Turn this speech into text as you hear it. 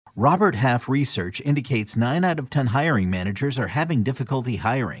Robert Half research indicates 9 out of 10 hiring managers are having difficulty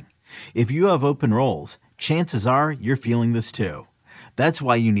hiring. If you have open roles, chances are you're feeling this too. That's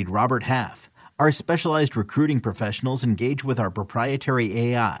why you need Robert Half. Our specialized recruiting professionals engage with our proprietary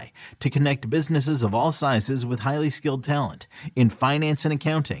AI to connect businesses of all sizes with highly skilled talent in finance and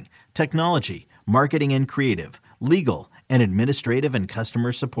accounting, technology, marketing and creative, legal, and administrative and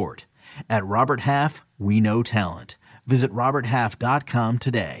customer support. At Robert Half, we know talent. Visit roberthalf.com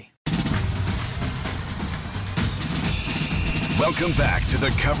today. Welcome back to the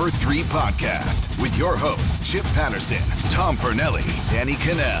Cover 3 podcast with your hosts, Chip Patterson, Tom Fornelli, Danny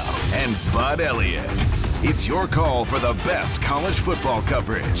Cannell, and Bud Elliott. It's your call for the best college football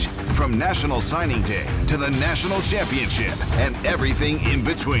coverage, from National Signing Day to the National Championship and everything in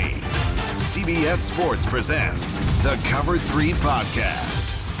between. CBS Sports presents the Cover 3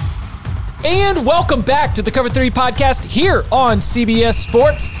 podcast. And welcome back to the Cover 3 podcast here on CBS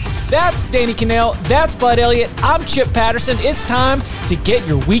Sports. That's Danny Cannell. That's Bud Elliott. I'm Chip Patterson. It's time to get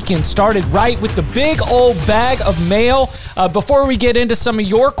your weekend started right with the big old bag of mail. Before we get into some of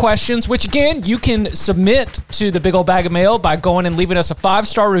your questions, which again, you can submit to the big old bag of mail by going and leaving us a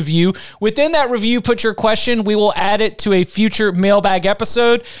 5-star review. Within that review, put your question. We will add it to a future mailbag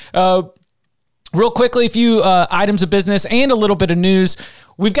episode. Real quickly, a few items of business and a little bit of news.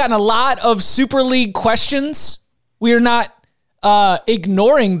 We've gotten a lot of Super League questions. We are not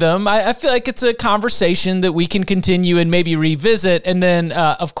ignoring them. I feel like it's a conversation that we can continue and maybe revisit. And then,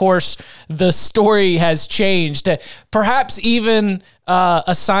 of course, the story has changed. Perhaps even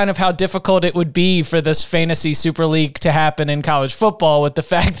a sign of how difficult it would be for this fantasy Super League to happen in college football with the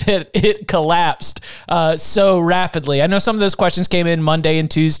fact that it collapsed so rapidly. I know some of those questions came in Monday and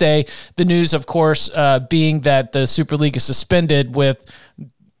Tuesday. The news, of course, being that the Super League is suspended with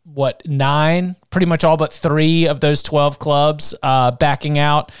 9, pretty much all but 3 of those 12 clubs backing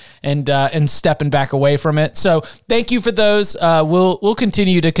out and stepping back away from it. So thank you for those. We'll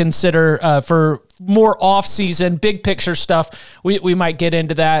continue to consider for more off-season, big picture stuff. We might get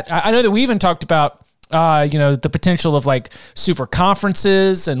into that. I know that we even talked about the potential of like super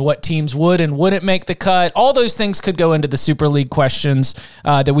conferences and what teams would and wouldn't make the cut. All those things could go into the Super League questions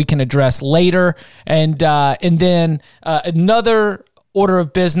that we can address later. And then another order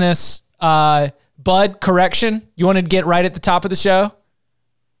of business, Bud, correction. You wanted to get right at the top of the show?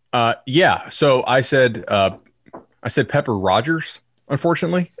 Yeah. So I said Pepper Rogers,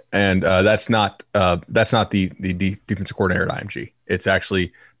 unfortunately, and that's not the defensive coordinator at IMG. It's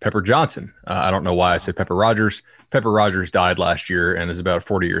actually Pepper Johnson. I don't know why I said Pepper Rogers. Pepper Rogers died last year and is about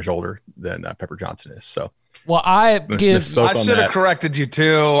 40 years older than Pepper Johnson is. So. Well, I should have corrected you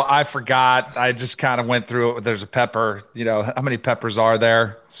too. I forgot. I just kind of went through it. There's a pepper. You know, how many peppers are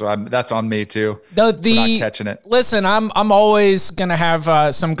there? So that's on me too. For not catching it. Listen, I'm always gonna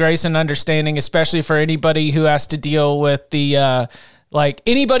have some grace and understanding, especially for anybody who has to deal with the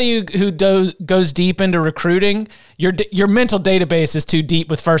anybody who goes deep into recruiting. Your mental database is too deep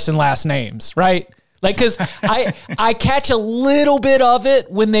with first and last names, right? Like, because I catch a little bit of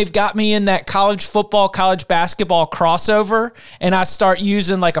it when they've got me in that college football, college basketball crossover, and I start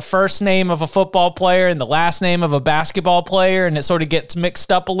using like a first name of a football player and the last name of a basketball player, and it sort of gets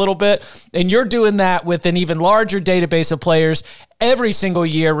mixed up a little bit. And you're doing that with an even larger database of players every single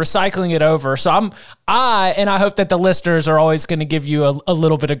year, recycling it over. So I hope that the listeners are always going to give you a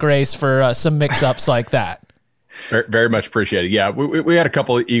little bit of grace for some mix-ups like that. Very, very much appreciated. Yeah, we had a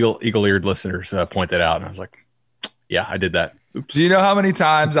couple of eagle-eared listeners point that out, and I was like, yeah, I did that. Oops. Do you know how many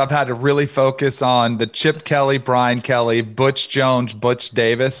times I've had to really focus on the Chip Kelly, Brian Kelly, Butch Jones, Butch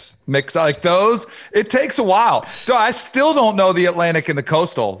Davis mix like those? It takes a while. I still don't know the Atlantic and the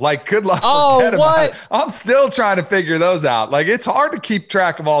Coastal. Like, good luck. Forget about it. I'm still trying to figure those out. Like, it's hard to keep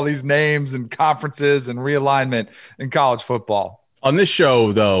track of all these names and conferences and realignment in college football. On this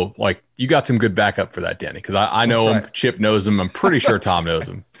show, though, like, you got some good backup for that, Danny, because I know him. Chip knows him. I'm pretty sure Tom knows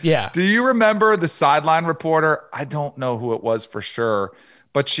him. Yeah. Do you remember the sideline reporter? I don't know who it was for sure,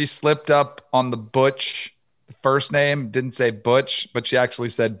 but she slipped up on the Butch. The first name didn't say Butch, but she actually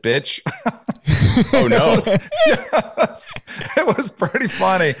said bitch. Oh, no. Yes. It was pretty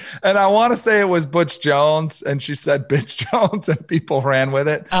funny. And I want to say it was Butch Jones, and she said Bitch Jones, and people ran with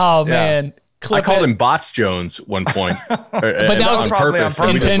it. Oh, yeah. Man. I called him Bots Jones one point, but that was probably on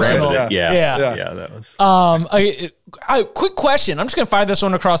purpose. Intentional. Yeah, that was. A quick question. I'm just going to fire this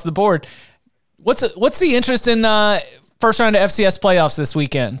one across the board. What's the interest in first round of FCS playoffs this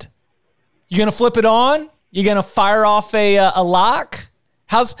weekend? You going to flip it on? You going to fire off a lock?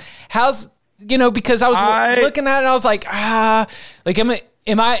 How's because I was looking at it, I was like,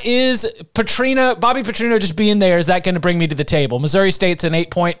 Is Bobby Petrino just being there, is that going to bring me to the table? Missouri State's an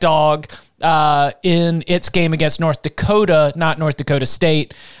 8-point dog in its game against North Dakota, not North Dakota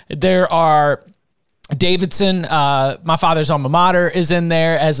State. There are Davidson, my father's alma mater, is in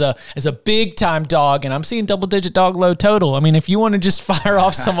there as a big time dog, and I'm seeing double-digit dog low total. I mean, if you want to just fire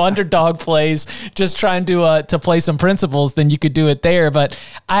off some underdog plays, just trying to play some principles, then you could do it there. But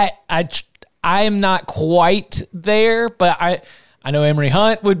I am not quite there, but I know Emory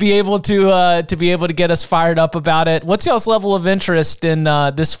Hunt would be able to get us fired up about it. What's y'all's level of interest in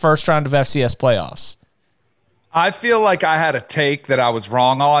this first round of FCS playoffs? I feel like I had a take that I was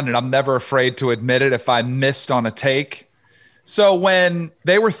wrong on, and I'm never afraid to admit it if I missed on a take. So when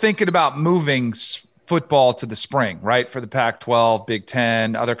they were thinking about moving football to the spring, right, for the Pac-12, Big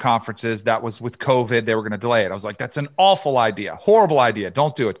Ten, other conferences, that was with COVID, they were going to delay it. I was like, that's an awful idea, horrible idea.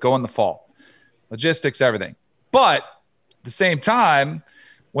 Don't do it. Go in the fall. Logistics, everything. But at the same time,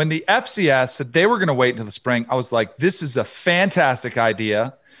 when the FCS said they were going to wait until the spring, I was like, this is a fantastic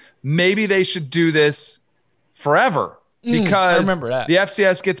idea. Maybe they should do this forever, because I remember that. The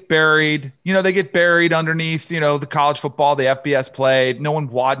FCS gets buried. They get buried underneath, the college football, the FBS played. No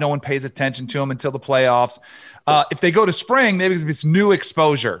one pays attention to them until the playoffs. If they go to spring, maybe it's new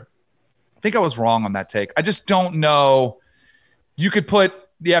exposure. I think I was wrong on that take. I just don't know. You could put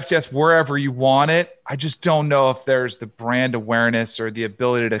the FCS wherever you want it. I just don't know if there's the brand awareness or the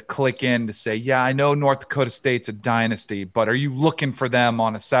ability to click in to say, yeah, I know North Dakota State's a dynasty, but are you looking for them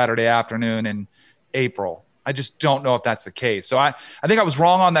on a Saturday afternoon in April? I just don't know if that's the case. So I think I was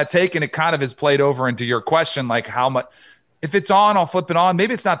wrong on that take, and it kind of has played over into your question, like how much – if it's on, I'll flip it on.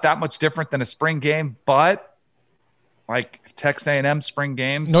 Maybe it's not that much different than a spring game, but like Texas A&M spring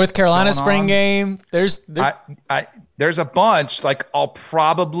games. North Carolina spring game. There's a bunch. Like I'll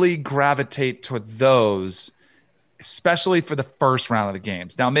probably gravitate toward those, especially for the first round of the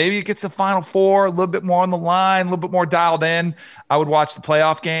games. Now, maybe it gets the Final Four, a little bit more on the line, a little bit more dialed in. I would watch the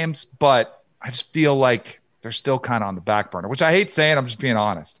playoff games, but I just feel like – they're still kind of on the back burner, which I hate saying. I'm just being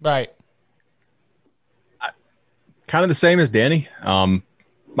honest. Right. Kind of the same as Danny. My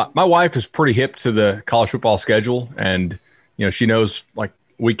wife is pretty hip to the college football schedule, and she knows like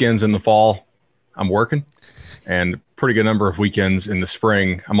weekends in the fall I'm working, and pretty good number of weekends in the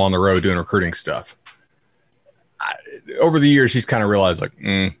spring I'm on the road doing recruiting stuff. Over the years, she's kind of realized like,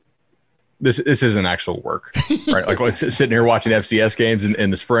 This isn't actual work, right? Like sitting here watching FCS games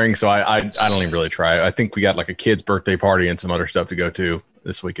in the spring. So I don't even really try. I think we got like a kid's birthday party and some other stuff to go to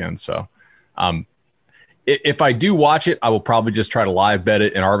this weekend. So if I do watch it, I will probably just try to live bet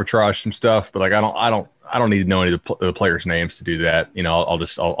it and arbitrage some stuff. But like I don't need to know any of the players' names to do that.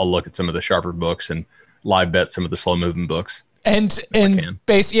 I'll look at some of the sharper books and live bet some of the slow moving books.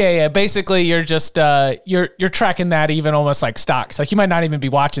 Basically you're just you're tracking that even almost like stocks. Like you might not even be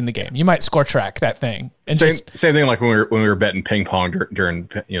watching the game. You might score track that thing. And same thing like when we were betting ping pong during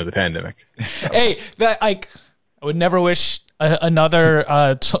the pandemic. Hey, that I would never wish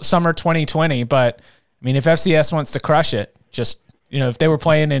another summer 2020, but I mean if FCS wants to crush it, just if they were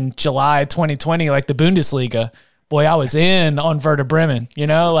playing in July 2020 like the Bundesliga, boy, I was in on Werder Bremen,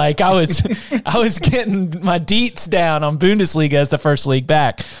 like I was getting my deets down on Bundesliga as the first league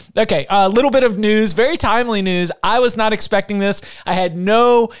back. Okay. A little bit of news, very timely news. I was not expecting this. I had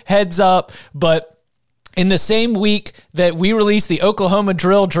no heads up, but in the same week that we released the Oklahoma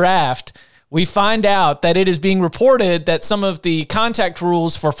drill draft, we find out that it is being reported that some of the contact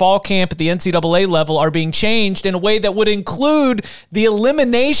rules for fall camp at the NCAA level are being changed in a way that would include the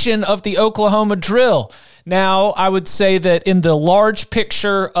elimination of the Oklahoma drill. Now, I would say that in the large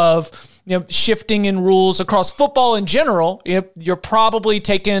picture of shifting in rules across football in general, you're probably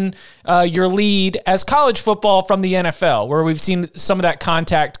taking your lead as college football from the NFL, where we've seen some of that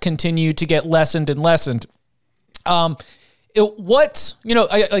contact continue to get lessened and lessened. Like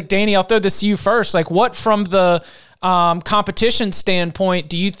Danny, I'll throw this to you first. Like, what from the competition standpoint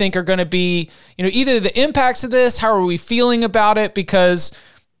do you think are going to be, either the impacts of this? How are we feeling about it? Because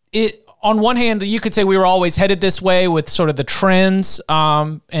on one hand, you could say we were always headed this way with sort of the trends,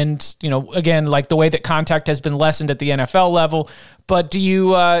 and again, like the way that contact has been lessened at the NFL level. But do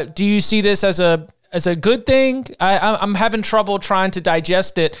you see this as a good thing? I'm having trouble trying to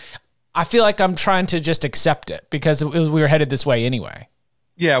digest it. I feel like I'm trying to just accept it because we were headed this way anyway.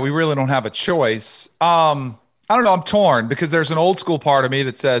 Yeah, we really don't have a choice. I don't know. I'm torn because there's an old school part of me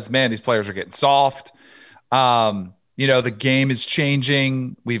that says, man, these players are getting soft. The game is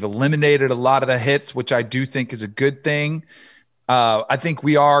changing. We've eliminated a lot of the hits, which I do think is a good thing. I think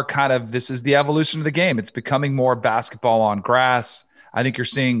we are this is the evolution of the game. It's becoming more basketball on grass. I think you're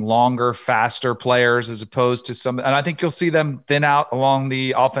seeing longer, faster players as opposed to some, and I think you'll see them thin out along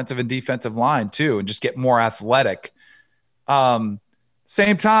the offensive and defensive line too, and just get more athletic.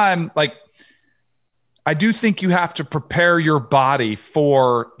 Same time, like, I do think you have to prepare your body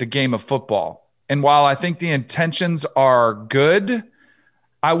for the game of football. And while I think the intentions are good,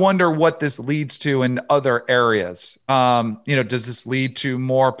 I wonder what this leads to in other areas. Does this lead to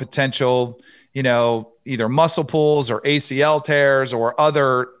more potential, either muscle pulls or ACL tears or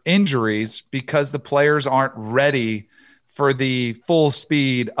other injuries because the players aren't ready for the full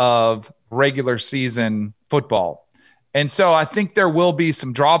speed of regular season football? And so I think there will be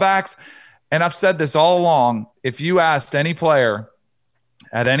some drawbacks. And I've said this all along. If you asked any player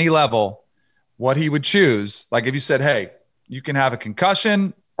at any level what he would choose, like if you said, hey, you can have a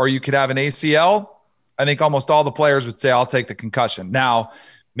concussion or you could have an ACL, I think almost all the players would say, I'll take the concussion. Now,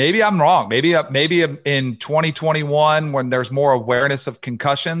 maybe I'm wrong. Maybe in 2021, when there's more awareness of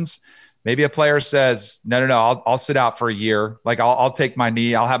concussions, maybe a player says, no, I'll sit out for a year. Like I'll take my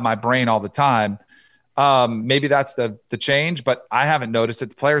knee. I'll have my brain all the time. Maybe that's the change, but I haven't noticed it.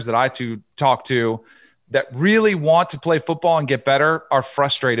 The players that I talk to that really want to play football and get better are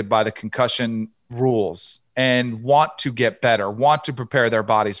frustrated by the concussion rules and want to get better, want to prepare their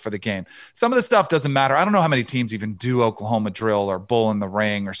bodies for the game. Some of the stuff doesn't matter. I don't know how many teams even do Oklahoma drill or bull in the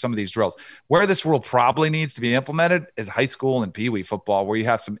ring or some of these drills. Where this rule probably needs to be implemented is high school and peewee football, where you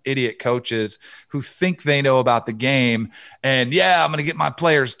have some idiot coaches who think they know about the game. And I'm going to get my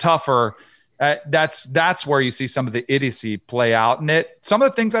players tougher. That's where you see some of the idiocy play out in it. Some of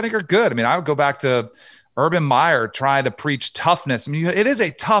the things I think are good. I mean, I would go back to Urban Meyer trying to preach toughness. I mean, it is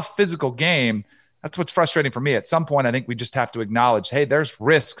a tough physical game. That's what's frustrating for me. At some point, I think we just have to acknowledge, hey, there's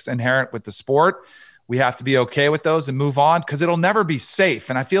risks inherent with the sport. We have to be okay with those and move on because it'll never be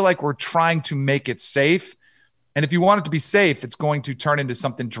safe. And I feel like we're trying to make it safe. And if you want it to be safe, it's going to turn into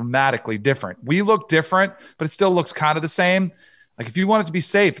something dramatically different. We look different, but it still looks kind of the same. Like if you want it to be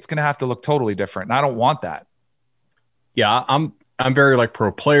safe, it's going to have to look totally different. And I don't want that. Yeah, I'm very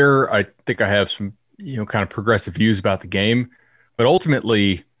pro player. I think I have some, kind of progressive views about the game, but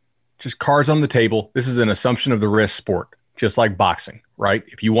ultimately just cards on the table. This is an assumption of the risk sport, just like boxing, right?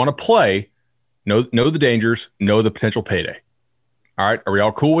 If you want to play, know the dangers, know the potential payday. All right. Are we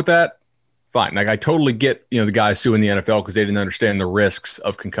all cool with that? Fine. Like I totally get, the guys suing the NFL because they didn't understand the risks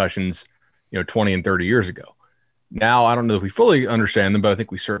of concussions, 20 and 30 years ago. Now, I don't know if we fully understand them, but I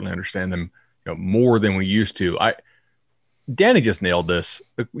think we certainly understand them, more than we used to. Danny just nailed this.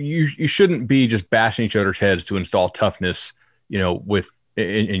 You shouldn't be just bashing each other's heads to install toughness,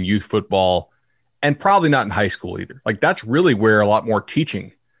 in youth football, and probably not in high school either. Like that's really where a lot more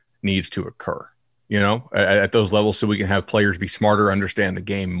teaching needs to occur, at those levels, so we can have players be smarter, understand the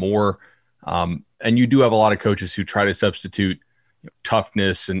game more. And you do have a lot of coaches who try to substitute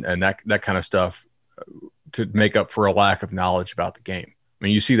toughness and that kind of stuff to make up for a lack of knowledge about the game. I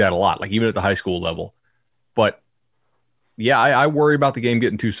mean, you see that a lot, like even at the high school level. But yeah, I worry about the game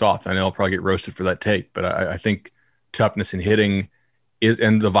getting too soft. I know I'll probably get roasted for that take, but I think toughness and hitting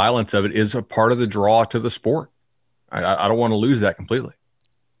and the violence of it is a part of the draw to the sport. I don't want to lose that completely.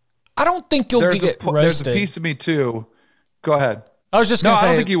 I don't think you'll get roasted. There's a piece of me too. Go ahead. I was just going to say. I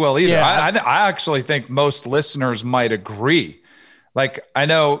don't think you will either. Yeah. I actually think most listeners might agree. Like I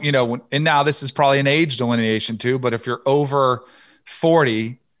know, and now this is probably an age delineation too, but if you're over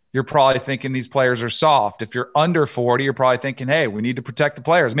 40, you're probably thinking these players are soft. If you're under 40, you're probably thinking, hey, we need to protect the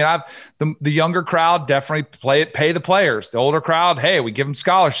players. I mean, the younger crowd definitely pay the players. The older crowd, hey, we give them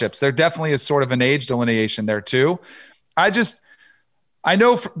scholarships. There definitely is sort of an age delineation there too. I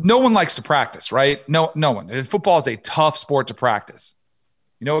know no one likes to practice, right? No one. And football is a tough sport to practice.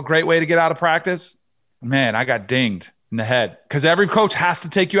 You know a great way to get out of practice? Man, I got dinged in the head because every coach has to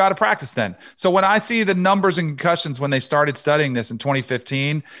take you out of practice then. So when I see the numbers and concussions when they started studying this in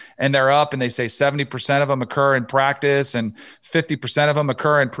 2015 and they're up and they say 70% of them occur in practice and 50% of them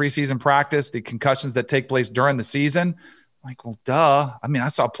occur in preseason practice, the concussions that take place during the season, I'm like, well, duh. I mean, I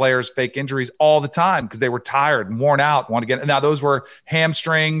saw players fake injuries all the time because they were tired and worn out, want to get. Now those were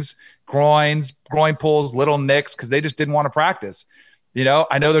hamstrings, groin pulls, little nicks because they just didn't want to practice.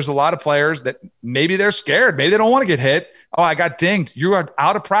 I know there's a lot of players that maybe they're scared. Maybe they don't want to get hit. Oh, I got dinged. You are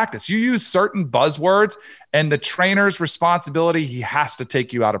out of practice. You use certain buzzwords and the trainer's responsibility, he has to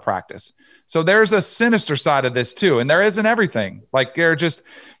take you out of practice. So there's a sinister side of this too. And there isn't everything. Like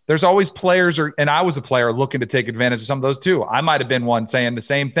there's always players and I was a player looking to take advantage of some of those too. I might've been one saying the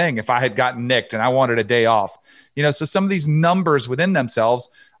same thing if I had gotten nicked and I wanted a day off, so some of these numbers within themselves,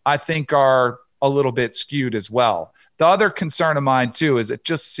 I think are a little bit skewed as well. The other concern of mine too is it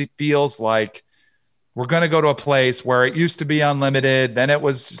just feels like we're going to go to a place where it used to be unlimited. Then it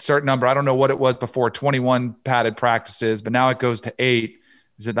was a certain number. I don't know what it was before, 21 padded practices, but now it goes to 8.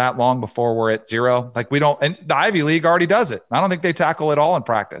 Is it that long before we're at 0? Like, we don't, and the Ivy League already does it. I don't think they tackle it all in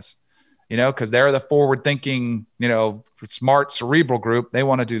practice, because they're the forward thinking, smart cerebral group. They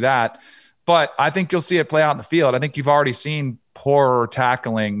want to do that. But I think you'll see it play out in the field. I think you've already seen poorer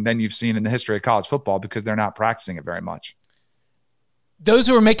tackling than you've seen in the history of college football because they're not practicing it very much. Those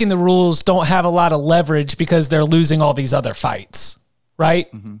who are making the rules don't have a lot of leverage because they're losing all these other fights,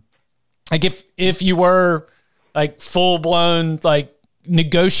 right? Mm-hmm. Like if you were like full blown, like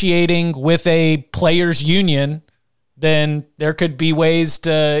negotiating with a players union, then there could be ways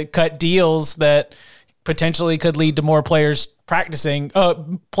to cut deals that potentially could lead to more players practicing,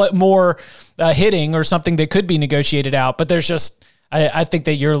 more hitting or something that could be negotiated out. But there's just, I think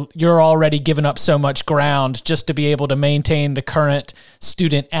that you're already giving up so much ground just to be able to maintain the current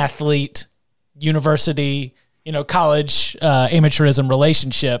student athlete, university, college amateurism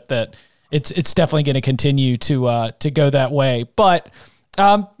relationship that it's definitely going to continue to go that way. But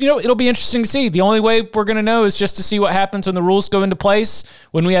it'll be interesting to see. The only way we're going to know is just to see what happens when the rules go into place,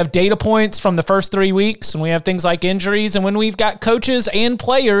 when we have data points from the first 3 weeks, and we have things like injuries, and when we've got coaches and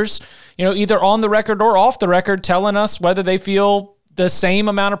players, either on the record or off the record telling us whether they feel the same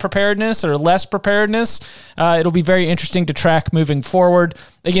amount of preparedness or less preparedness. It'll be very interesting to track moving forward.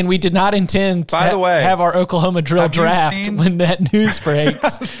 Again, we did not intend to have our Oklahoma drill draft when that news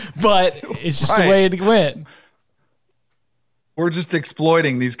breaks, but it's just the way it went. We're just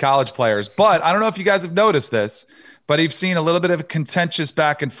exploiting these college players. But I don't know if you guys have noticed this, but you've seen a little bit of a contentious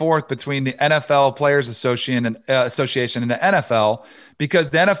back and forth between the NFL Players Association and the NFL,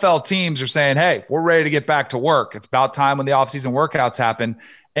 because the NFL teams are saying, hey, we're ready to get back to work. It's about time when the offseason workouts happen.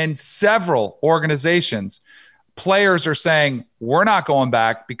 And several organizations, players are saying, we're not going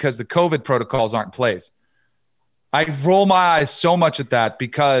back because the COVID protocols aren't in place. I roll my eyes so much at that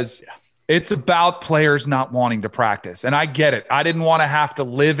because it's about players not wanting to practice. And I get it. I didn't want to have to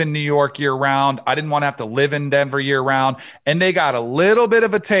live in New York year round. I didn't want to have to live in Denver year round. And they got a little bit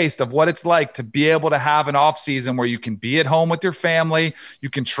of a taste of what it's like to be able to have an off season where you can be at home with your family. You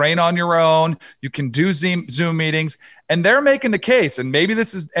can train on your own. You can do Zoom meetings. And they're making the case. And maybe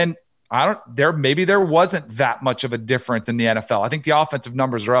this is, and maybe there wasn't that much of a difference in the NFL. I think the offensive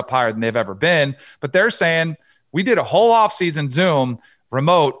numbers are up higher than they've ever been, but they're saying we did a whole off season Zoom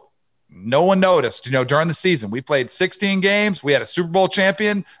remote. No one noticed, during the season. We played 16 games. We had a Super Bowl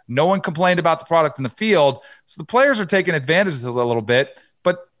champion. No one complained about the product in the field. So the players are taking advantage of this a little bit.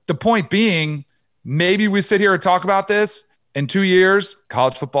 But the point being, maybe we sit here and talk about this. In 2 years,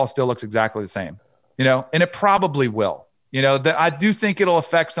 college football still looks exactly the same, and it probably will. I do think it'll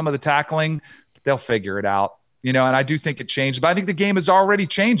affect some of the tackling, but they'll figure it out. And I do think it changed. But I think the game is already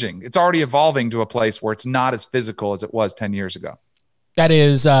changing. It's already evolving to a place where it's not as physical as it was 10 years ago. That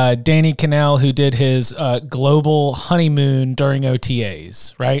is Danny Cannell, who did his global honeymoon during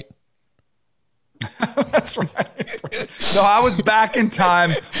OTAs, right? That's right. No, I was back in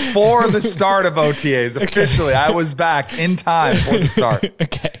time for the start of OTAs. Officially, I was back in time for the start.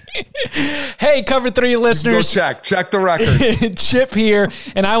 Okay. Hey, Cover 3 listeners. Go check the record. Chip here,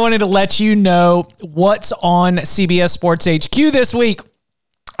 and I wanted to let you know what's on CBS Sports HQ this week.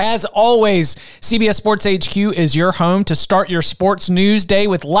 As always, CBS Sports HQ is your home to start your sports news day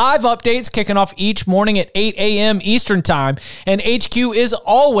with live updates kicking off each morning at 8 a.m. Eastern Time. And HQ is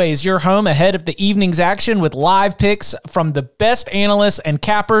always your home ahead of the evening's action with live picks from the best analysts and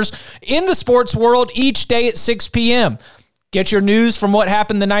cappers in the sports world each day at 6 p.m. Get your news from what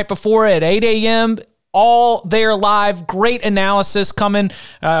happened the night before at 8 a.m., all there live. Great analysis coming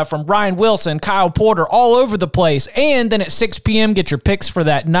from Ryan Wilson, Kyle Porter, all over the place. And then at 6 p.m., get your picks for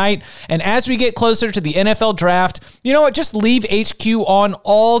that night. And as we get closer to the NFL draft, you know what? Just leave HQ on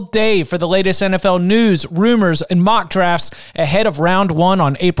all day for the latest NFL news, rumors, and mock drafts ahead of round 1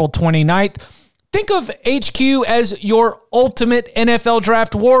 on April 29th. Think of HQ as your ultimate NFL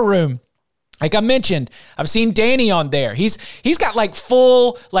draft war room. Like I mentioned, I've seen Danny on there. He's got like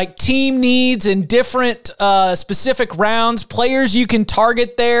full like team needs and different specific rounds, players you can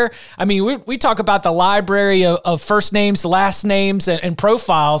target there. I mean, we talk about the library of first names, last names, and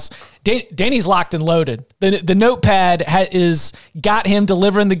profiles. Danny's locked and loaded. The notepad is got him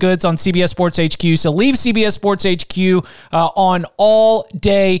delivering the goods on CBS Sports HQ. So leave CBS Sports HQ on all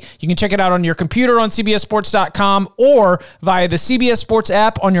day. You can check it out on your computer on CBSSports.com or via the CBS Sports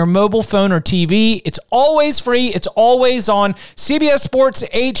app on your mobile phone or TV. It's always free. It's always on CBS Sports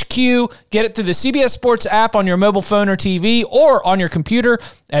HQ. Get it through the CBS Sports app on your mobile phone or TV or on your computer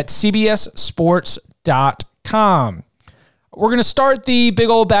at CBSSports.com. We're going to start the big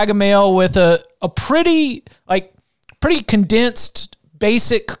old bag of mail with a pretty condensed,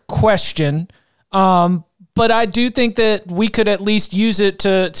 basic question. But I do think that we could at least use it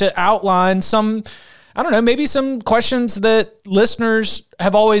to outline some, I don't know, maybe some questions that listeners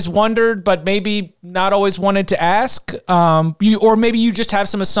have always wondered, but maybe not always wanted to ask. Or maybe you just have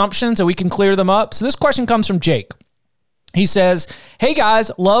some assumptions and we can clear them up. So this question comes from Jake. He says, "Hey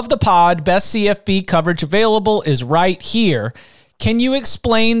guys, love the pod. Best CFB coverage available is right here. Can you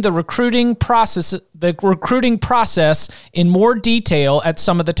explain the recruiting process in more detail at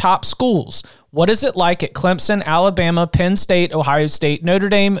some of the top schools? What is it like at Clemson, Alabama, Penn State, Ohio State, Notre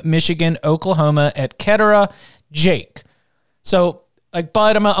Dame, Michigan, Oklahoma, etc.? Jake." So,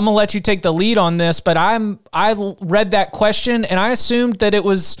 Bud, I'm gonna let you take the lead on this, but I read that question and I assumed that it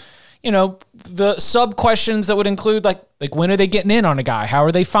was, the sub questions that would include like when are they getting in on a guy? How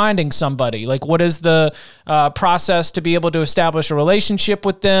are they finding somebody? Like, what is the process to be able to establish a relationship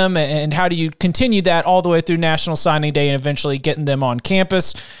with them? And how do you continue that all the way through National Signing Day and eventually getting them on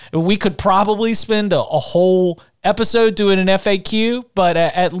campus? We could probably spend a whole episode doing an FAQ, but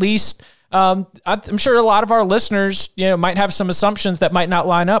at least I'm sure a lot of our listeners, might have some assumptions that might not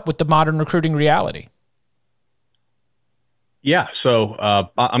line up with the modern recruiting reality. Yeah,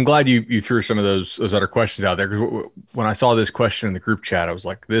 so I'm glad you threw some of those other questions out there, because when I saw this question in the group chat, I was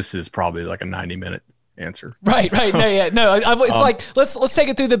like, this is probably like a 90-minute answer. Right. No. It's like let's take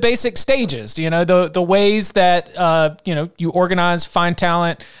it through the basic stages. The ways that you organize, find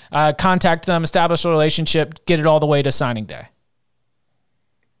talent, contact them, establish a relationship, get it all the way to signing day.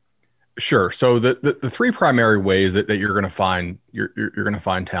 Sure. So the three primary ways that you're going to find you're going to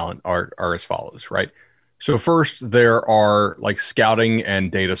find talent are as follows, right? So first, there are like scouting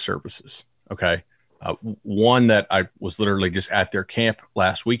and data services. Okay. One that I was literally just at their camp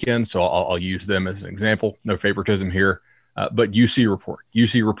last weekend, so I'll use them as an example. No favoritism here, but UC Report.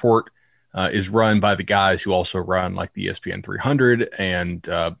 UC Report is run by the guys who also run like the ESPN 300 and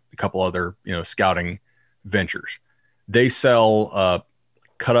a couple other scouting ventures. They sell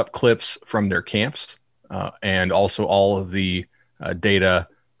cut up clips from their camps and also all of the data,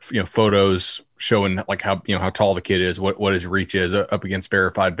 photos showing like how tall the kid is, what his reach is up against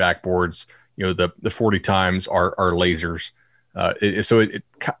verified backboards. The 40 times are lasers.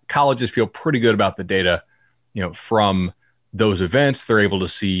 Colleges feel pretty good about the data, from those events. They're able to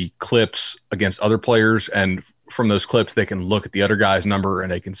see clips against other players, and from those clips, they can look at the other guy's number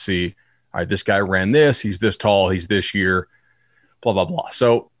and they can see, all right, this guy ran this, he's this tall, he's this year, blah, blah, blah.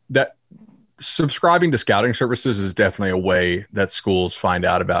 So that subscribing to scouting services is definitely a way that schools find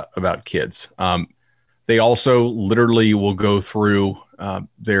out about kids. They also literally will go through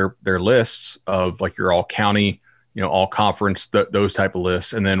their lists of like your all county, all conference, those type of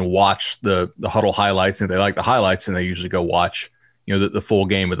lists, and then watch the huddle highlights. And if they like the highlights, and they usually go watch, the full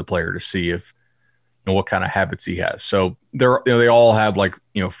game of the player to see if, what kind of habits he has. So they all have like,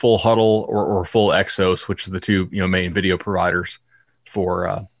 full huddle or full Exos, which is the two, main video providers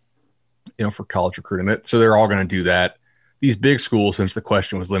for college recruiting. So they're all going to do that. These big schools, since the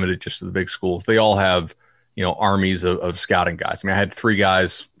question was limited just to the big schools, they all have, armies of scouting guys. I mean, I had 3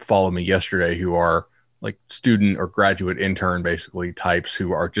 guys follow me yesterday who are like student or graduate intern, basically types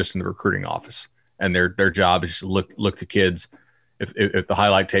who are just in the recruiting office. And their job is to look to kids. If the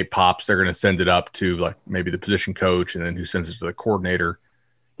highlight tape pops, they're going to send it up to like maybe the position coach, and then who sends it to the coordinator.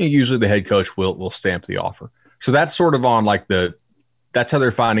 Usually the head coach will stamp the offer. So that's sort of on like that's how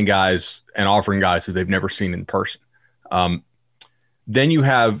they're finding guys and offering guys who they've never seen in person. Then you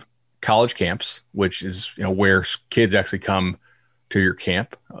have college camps, which is, where kids actually come to your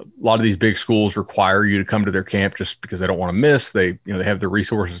camp. A lot of these big schools require you to come to their camp just because they don't want to miss. They have the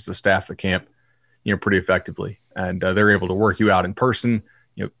resources to staff the camp, pretty effectively. And they're able to work you out in person,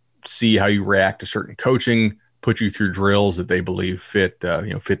 see how you react to certain coaching, put you through drills that they believe fit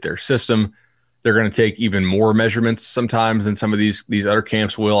their system. They're going to take even more measurements sometimes than some of these other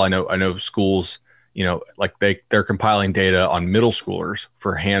camps will. I know schools, like they're compiling data on middle schoolers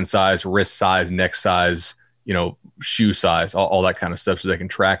for hand size, wrist size, neck size, shoe size, all that kind of stuff, so they can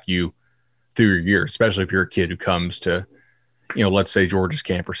track you through your year, especially if you're a kid who comes to, let's say George's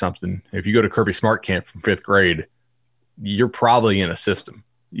camp or something. If you go to Kirby Smart camp from 5th grade, you're probably in a system.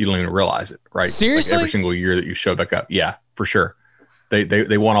 You don't even realize it, right? Seriously? Like every single year that you show back up. Yeah, for sure.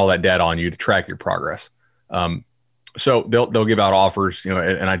 They want all that data on you to track your progress. So they'll give out offers, and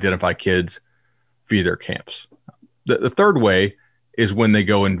identify kids via their camps. The third way is when they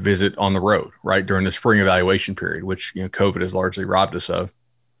go and visit on the road, right, during the spring evaluation period, which COVID has largely robbed us of.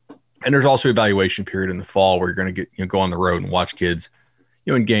 And there's also evaluation period in the fall where you're going to get go on the road and watch kids,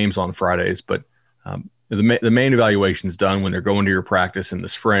 in games on Fridays. But the main evaluation is done when they're going to your practice in the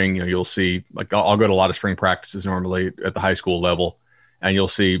spring. You'll see, like, I'll go to a lot of spring practices normally at the high school level, and you'll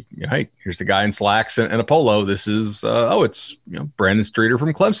see, hey, here's the guy in slacks and a polo. This is it's Brandon Streeter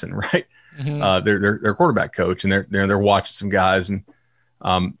from Clemson, right? Mm-hmm. They're quarterback coach, and they're watching some guys, and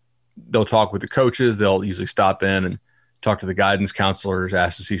they'll talk with the coaches. They'll usually stop in and talk to the guidance counselors,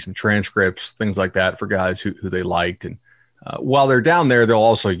 ask to see some transcripts, things like that for guys who they liked. And while they're down there, they'll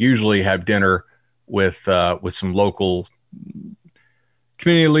also usually have dinner with some local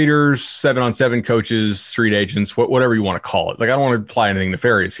community leaders, 7-on-7 coaches, street agents, whatever you want to call it. Like, I don't want to apply anything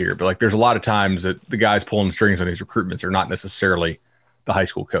nefarious here, but like, there's a lot of times that the guys pulling the strings on these recruitments are not necessarily the high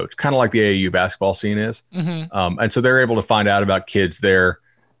school coach, kind of like the AAU basketball scene is. Mm-hmm. And so they're able to find out about kids there,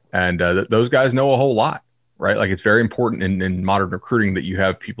 and those guys know a whole lot, right? Like, it's very important in modern recruiting that you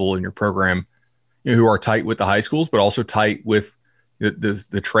have people in your program who are tight with the high schools, but also tight with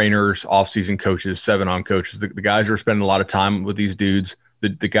the trainers, off-season coaches, 7-on coaches, the guys who are spending a lot of time with these dudes,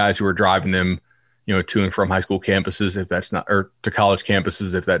 the guys who are driving them, to and from high school campuses, if that's not, or to college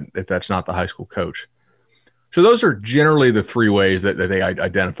campuses, if that's not the high school coach. So those are generally the three ways that they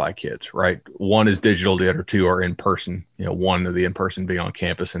identify kids, right? One is digital, the other two are in person. One of the in person being on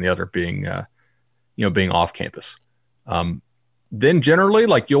campus, and the other being, being off campus. Then generally,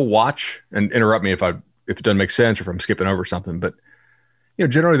 like, you'll watch, and interrupt me if it doesn't make sense or if I'm skipping over something, but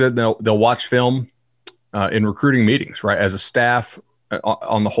generally they'll watch film in recruiting meetings, right? As a staff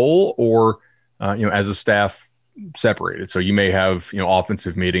on the whole, or as a staff separated. So you may have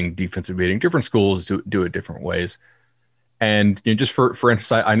offensive meeting, defensive meeting. Different schools do it different ways. And just for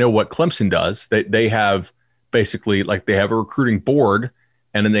instance, I know what Clemson does. They have basically, like, they have a recruiting board,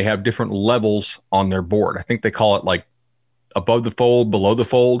 and then they have different levels on their board. I think they call it like above the fold, below the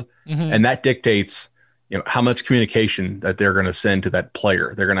fold, mm-hmm. and that dictates how much communication that they're going to send to that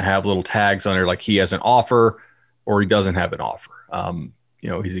player. They're going to have little tags on there, like he has an offer or he doesn't have an offer.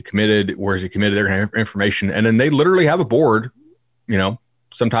 Is he committed? Where is he committed? They're going to have information. And then they literally have a board,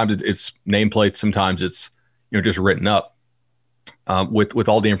 sometimes it's nameplates, sometimes it's, just written up with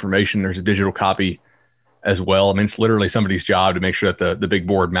all the information. There's a digital copy as well. I mean, it's literally somebody's job to make sure that the big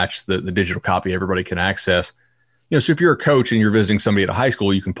board matches the digital copy everybody can access. So if you're a coach and you're visiting somebody at a high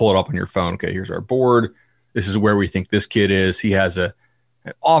school, you can pull it up on your phone. Okay, here's our board. This is where we think this kid is. He has an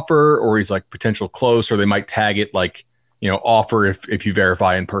offer, or he's like potential close, or they might tag it like, offer if you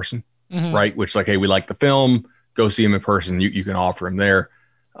verify in person, mm-hmm. right? Which, like, hey, we like the film, go see him in person. You can offer him there.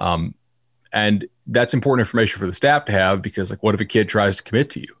 And that's important information for the staff to have, because, like, what if a kid tries to commit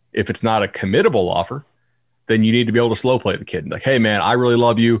to you? If it's not a committable offer, then you need to be able to slow play the kid. Like, hey man, I really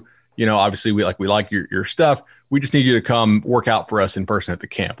love you. Obviously we like your stuff. We just need you to come work out for us in person at the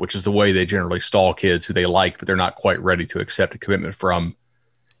camp, which is the way they generally stall kids who they like, but they're not quite ready to accept a commitment from,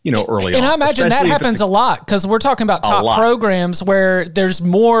 early on. And I imagine that happens a lot, because we're talking about top programs where there's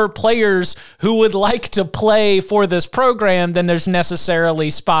more players who would like to play for this program than there's necessarily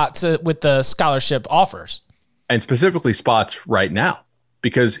spots with the scholarship offers. And specifically spots right now,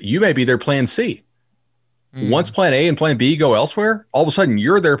 because you may be their plan C. Once plan A and plan B go elsewhere, all of a sudden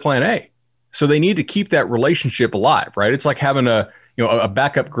you're their plan A. So they need to keep that relationship alive, right? It's like having a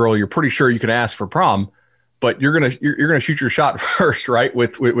backup girl you're pretty sure you can ask for prom, but you're gonna shoot your shot first, right?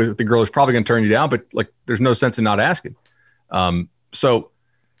 With the girl who's probably gonna turn you down, but like there's no sense in not asking. So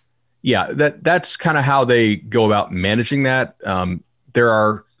yeah, that's kind of how they go about managing that. There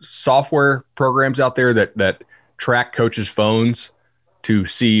are software programs out there that track coaches' phones to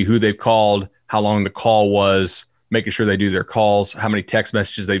see who they've called, how long the call was, making sure they do their calls, how many text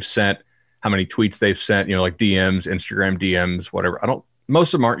messages they've sent, how many tweets they've sent, like DMs, Instagram DMs, whatever.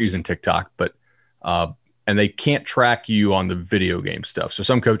 Most of them aren't using TikTok, but, and they can't track you on the video game stuff. So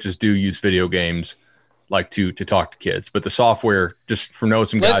some coaches do use video games like to talk to kids, but the software, just from knowing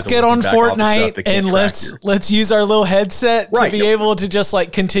some guys. Let's get on Fortnite and let's use our little headset to be able to just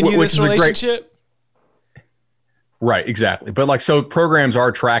like continue this relationship. Right, exactly. But like, so programs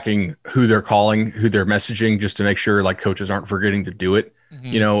are tracking who they're calling, who they're messaging, just to make sure like coaches aren't forgetting to do it,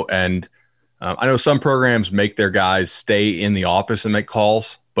 and I know some programs make their guys stay in the office and make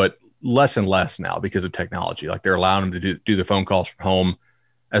calls, but less and less now because of technology. Like, they're allowing them to do the phone calls from home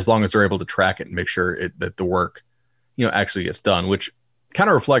as long as they're able to track it and make sure that the work, actually gets done, which kind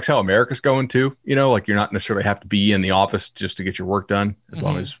of reflects how America's going too. Like, you're not necessarily have to be in the office just to get your work done, as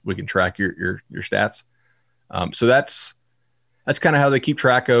long as we can track your stats. So that's kind of how they keep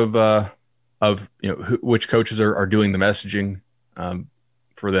track of which coaches are doing the messaging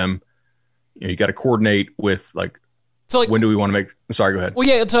for them. You got to coordinate with like, so like, when do we want to make? Sorry, go ahead. Well,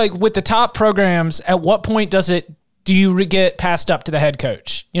 yeah, it's like with the top programs. At what point do do you get passed up to the head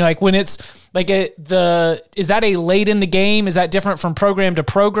coach? You know, like when it's like is that a late in the game? Is that different from program to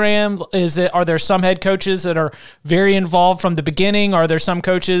program? Are there some head coaches that are very involved from the beginning? Are there some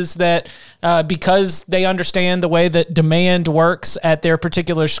coaches that, because they understand the way that demand works at their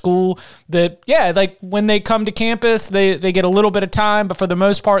particular school, that, yeah, like when they come to campus, they get a little bit of time, but for the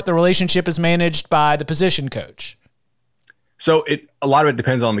most part, the relationship is managed by the position coach? So a lot of it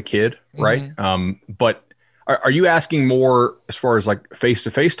depends on the kid, right? But are you asking more as far as like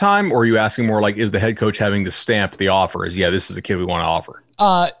face-to-face time, or are you asking more like, is the head coach having to stamp the offer as, yeah, this is the kid we want to offer?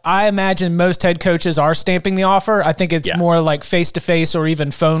 I imagine most head coaches are stamping the offer. I think it's more like face-to-face or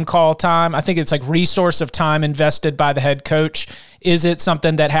even phone call time. I think it's like resource of time invested by the head coach. Is it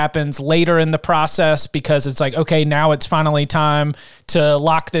something that happens later in the process because it's like, okay, now it's finally time to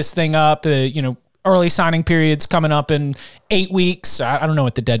lock this thing up, early signing periods coming up in 8 weeks. I don't know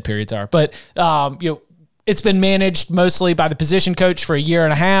what the dead periods are, but it's been managed mostly by the position coach for a year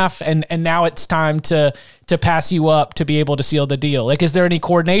and a half, and now it's time to pass you up to be able to seal the deal. Like, is there any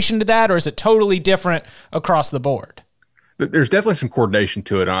coordination to that, or is it totally different across the board? There's definitely some coordination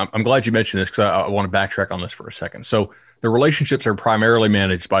to it. I'm glad you mentioned this because I want to backtrack on this for a second. So the relationships are primarily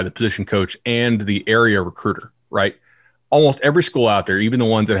managed by the position coach and the area recruiter, right? Almost every school out there, even the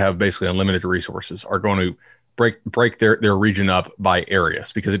ones that have basically unlimited resources, are going to break their region up by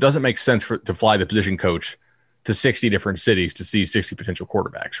areas, because it doesn't make sense to fly the position coach to 60 different cities to see 60 potential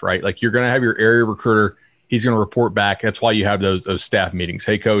quarterbacks, right? Like, you're going to have your area recruiter. He's going to report back. That's why you have those staff meetings.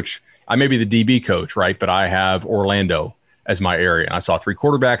 Hey, coach, I may be the DB coach, right? But I have Orlando as my area. And I saw 3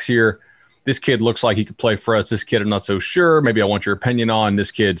 quarterbacks here. This kid looks like he could play for us. This kid, I'm not so sure. Maybe I want your opinion on.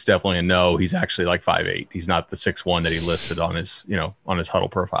 This kid's definitely a no. He's actually like 5'8". He's not the 6'1" that he listed on his huddle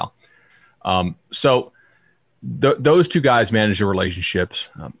profile. So those two guys manage the relationships.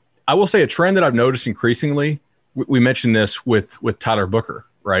 I will say a trend that I've noticed increasingly, we mentioned this with Tyler Booker,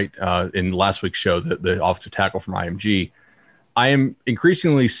 right? In last week's show, the offensive tackle from IMG. I am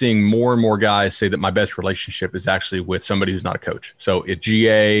increasingly seeing more and more guys say that my best relationship is actually with somebody who's not a coach. So at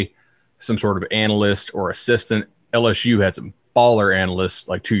GA, some sort of analyst or assistant. LSU had some baller analysts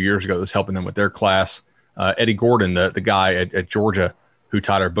like 2 years ago that was helping them with their class. Eddie Gordon, the guy at Georgia, who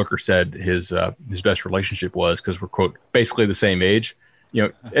Tyler Booker said his best relationship was, because we're, quote, basically the same age.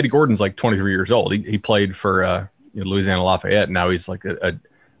 Eddie Gordon's like 23 years old. He played for Louisiana Lafayette, and now he's like a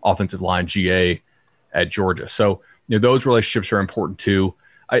offensive line GA at Georgia. So those relationships are important too.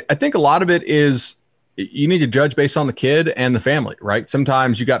 I think a lot of it is you need to judge based on the kid and the family, right?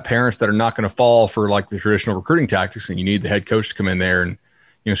 Sometimes you got parents that are not going to fall for like the traditional recruiting tactics, and you need the head coach to come in there and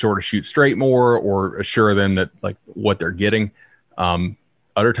sort of shoot straight more or assure them that like what they're getting.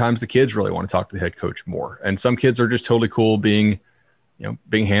 Other times the kids really want to talk to the head coach more, and some kids are just totally cool being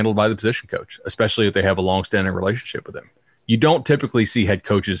handled by the position coach, especially if they have a long-standing relationship with him. You don't typically see head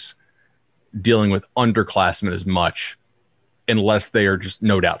coaches dealing with underclassmen as much unless they are just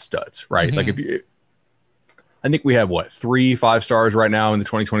no doubt studs, right? Mm-hmm. Like I think we have 3 5-stars right now in the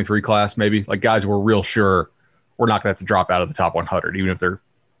 2023 class, maybe, like guys we're real sure we're not going to have to drop out of the top 100, even if they're,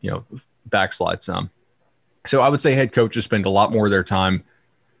 backslide some. So I would say head coaches spend a lot more of their time,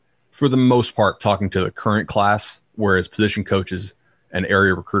 for the most part, talking to the current class, whereas position coaches and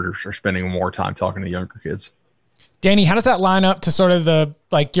area recruiters are spending more time talking to younger kids. Danny, how does that line up to sort of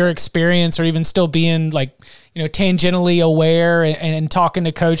your experience, or even still being tangentially aware and talking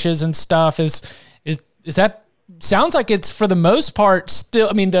to coaches and stuff? Is that, sounds like it's for the most part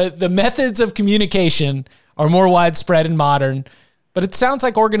still, the methods of communication are more widespread and modern, but it sounds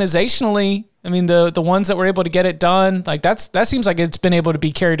like organizationally, the ones that were able to get it done, like that seems like it's been able to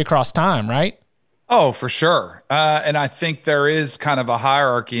be carried across time, right? Oh, for sure. And I think there is kind of a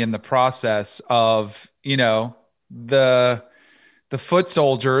hierarchy in the process of, the foot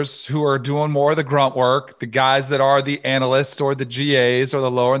soldiers who are doing more of the grunt work, the guys that are the analysts or the GAs or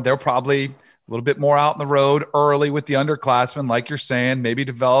the lower, and they're probably a little bit more out in the road early with the underclassmen, like you're saying, maybe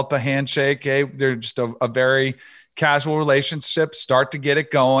develop a handshake. Hey, they're just a very casual relationship, start to get it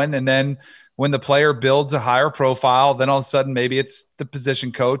going. And then when the player builds a higher profile, then all of a sudden, maybe it's the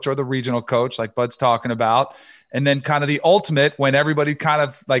position coach or the regional coach, like Bud's talking about. And then kind of the ultimate, when everybody kind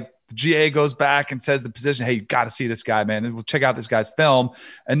of like the GA goes back and says the position, hey, you got to see this guy, man. And we'll check out this guy's film.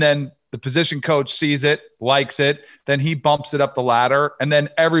 And then the position coach sees it, likes it, then he bumps it up the ladder, and then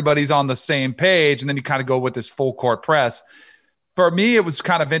everybody's on the same page. And then you kind of go with this full court press. For me, it was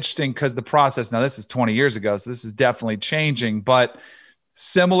kind of interesting because the process, now this is 20 years ago, so this is definitely changing, but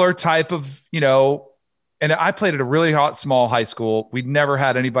similar type of, and I played at a really small high school. We'd never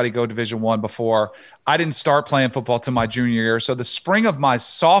had anybody go Division I before. I didn't start playing football till my junior year. So the spring of my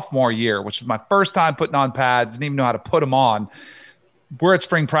sophomore year, which was my first time putting on pads, didn't even know how to put them on. We're at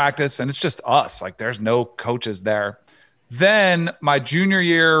spring practice and it's just us. Like there's no coaches there. Then my junior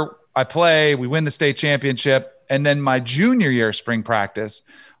year, I play, we win the state championship. And then my junior year spring practice,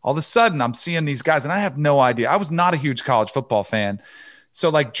 all of a sudden I'm seeing these guys and I have no idea. I was not a huge college football fan. So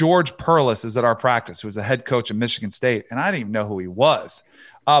like George Perlis is at our practice, who was the head coach of Michigan State. And I didn't even know who he was.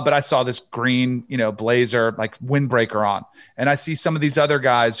 But I saw this green, blazer, like windbreaker on. And I see some of these other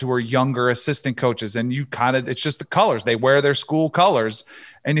guys who are younger assistant coaches. And it's just the colors. They wear their school colors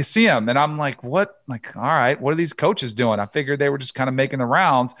and you see them. And I'm like, what? Like, all right, what are these coaches doing? I figured they were just kind of making the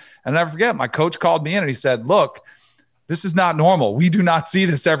rounds. And I never forget, my coach called me in and he said, look, this is not normal. We do not see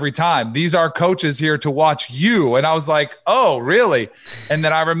this every time. These are coaches here to watch you. And I was like, oh, really? And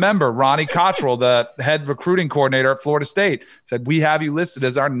then I remember Ronnie Cottrell, the head recruiting coordinator at Florida State, said, we have you listed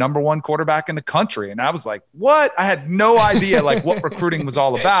as our number one quarterback in the country. And I was like, what? I had no idea like what recruiting was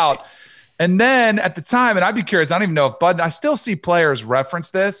all about. And then at the time, and I'd be curious, I don't even know if Bud, I still see players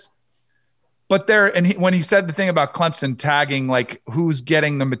reference this, but when he said the thing about Clemson tagging, like who's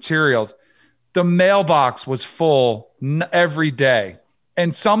getting the materials, the mailbox was full every day.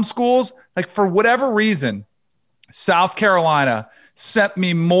 And some schools, like for whatever reason, South Carolina sent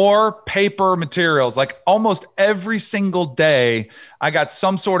me more paper materials. Like almost every single day, I got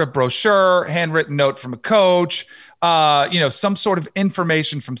some sort of brochure, handwritten note from a coach, some sort of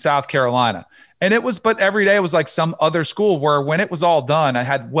information from South Carolina. And but every day it was like some other school where when it was all done, I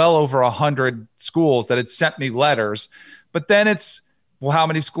had well over 100 schools that had sent me letters. But then well, how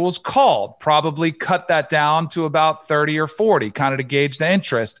many schools called? Probably cut that down to about 30 or 40, kind of to gauge the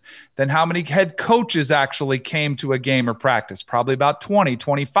interest. Then how many head coaches actually came to a game or practice? Probably about 20,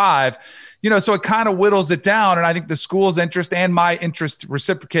 25. So it kind of whittles it down. And I think the school's interest and my interest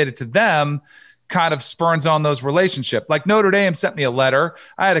reciprocated to them kind of spurns on those relationships. Like Notre Dame sent me a letter.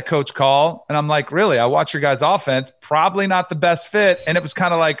 I had a coach call and I'm like, really? I watch your guys' offense. Probably not the best fit. And it was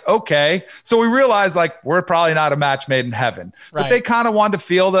kind of like, okay. So we realized like, we're probably not a match made in heaven, but they kind of wanted to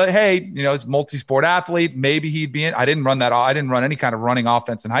feel that, hey, it's multi-sport athlete. Maybe he'd be in, I didn't run any kind of running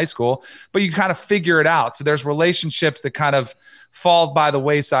offense in high school, but you kind of figure it out. So there's relationships that kind of fall by the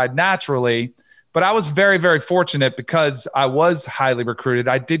wayside naturally. But I was very, very fortunate because I was highly recruited.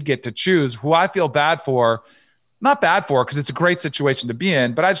 I did get to choose who I feel bad for. Not bad for, because it's a great situation to be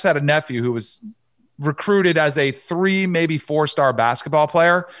in. But I just had a nephew who was recruited as a 3, maybe 4-star basketball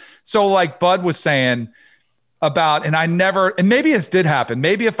player. So like Bud was saying about, and maybe this did happen.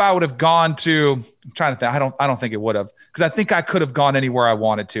 Maybe if I would have gone to, I'm trying to think, I don't think it would have, because I think I could have gone anywhere I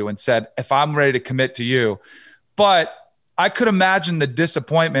wanted to and said, if I'm ready to commit to you. But I could imagine the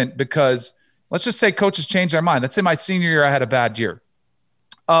disappointment because let's just say coaches change their mind. Let's say my senior year, I had a bad year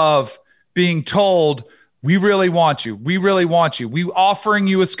of being told, we really want you. We really want you. We offering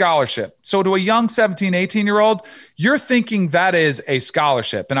you a scholarship. So to a young 17, 18-year-old, you're thinking that is a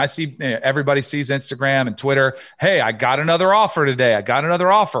scholarship. And I see everybody sees Instagram and Twitter. Hey, I got another offer today. I got another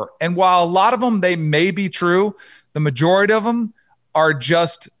offer. And while a lot of them, they may be true, the majority of them are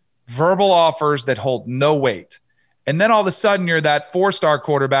just verbal offers that hold no weight. And then all of a sudden you're that 4-star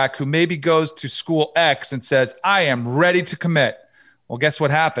quarterback who maybe goes to school X and says, I am ready to commit. Well, guess what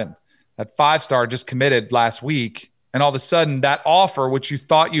happened? That 5-star just committed last week. And all of a sudden that offer, which you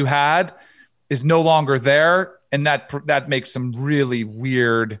thought you had, is no longer there. And that makes some really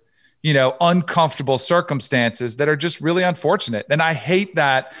weird, uncomfortable circumstances that are just really unfortunate. And I hate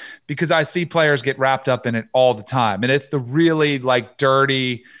that because I see players get wrapped up in it all the time. And it's the really like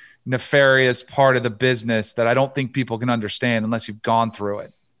dirty, nefarious part of the business that I don't think people can understand unless you've gone through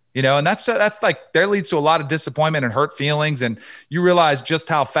it, and that's like, that leads to a lot of disappointment and hurt feelings. And you realize just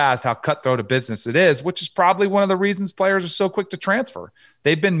how cutthroat a business it is, which is probably one of the reasons players are so quick to transfer.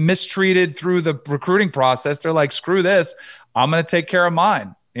 They've been mistreated through the recruiting process. They're like, screw this. I'm going to take care of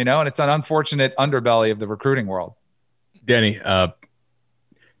mine, and it's an unfortunate underbelly of the recruiting world. Danny,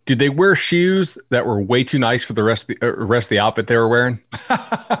 did they wear shoes that were way too nice for the rest of the outfit they were wearing?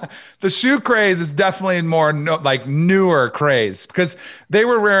 The shoe craze is definitely more newer craze because they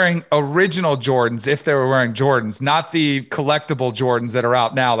were wearing original Jordans if they were wearing Jordans, not the collectible Jordans that are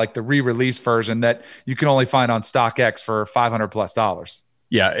out now, like the re-release version that you can only find on StockX for $500+.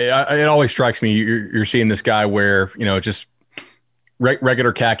 Yeah, it always strikes me. You're seeing this guy wear, just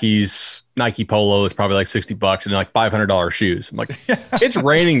regular khakis, Nike Polo is probably like $60 and like $500 shoes. I'm like, it's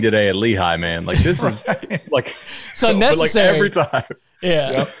raining today at Lehigh, man. Like this is like it's unnecessary like every time.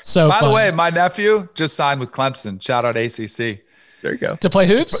 Yeah. Yep. So by the way, my nephew just signed with Clemson. Shout out ACC. There you go. To play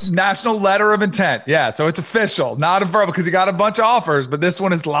hoops? National letter of intent. Yeah. So it's official, not a verbal, because he got a bunch of offers, but this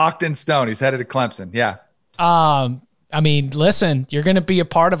one is locked in stone. He's headed to Clemson. Yeah. I mean, listen, you're going to be a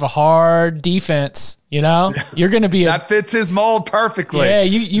part of a hard defense. You're going to be that fits his mold perfectly. Yeah,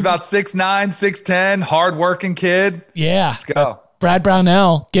 He's about 6'9", 6'10", hardworking kid. Yeah. Let's go. Brad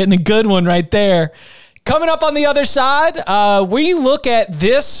Brownell getting a good one right there. Coming up on the other side, we look at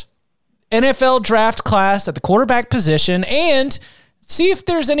this NFL draft class at the quarterback position and see if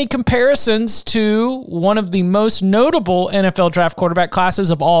there's any comparisons to one of the most notable NFL draft quarterback classes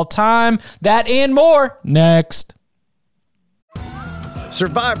of all time. That and more next.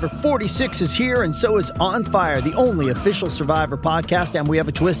 Survivor 46 is here, and so is On Fire, the only official Survivor podcast, and we have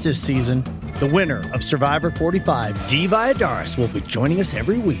a twist this season. The winner of Survivor 45, Dee Valladares, will be joining us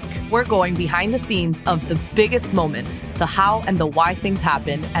every week. We're going behind the scenes of the biggest moments, the how and the why things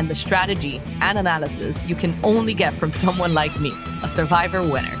happen, and the strategy and analysis you can only get from someone like me, a Survivor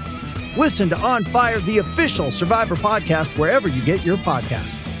winner. Listen to On Fire, the official Survivor podcast, wherever you get your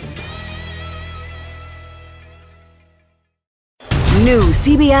podcasts. New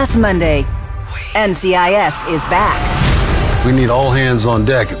CBS Monday. NCIS is back. We need all hands on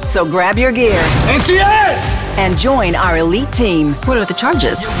deck. So grab your gear. NCIS! And join our elite team. What are the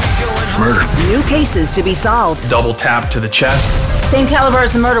charges? Murder. New cases to be solved. Double tap to the chest. Same caliber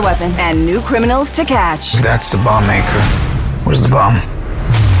as the murder weapon. And new criminals to catch. That's the bomb maker. Where's the bomb?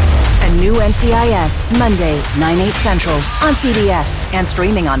 A new NCIS, Monday, 9/8 Central, on CBS and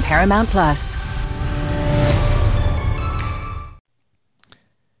streaming on Paramount+.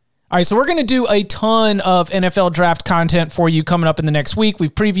 All right, so we're going to do a ton of NFL draft content for you coming up in the next week.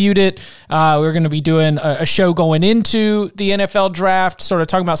 We've previewed it. We're going to be doing a show going into the NFL draft, sort of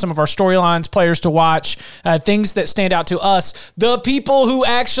talking about some of our storylines, players to watch, things that stand out to us, the people who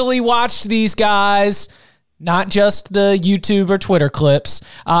actually watched these guys, not just the YouTube or Twitter clips.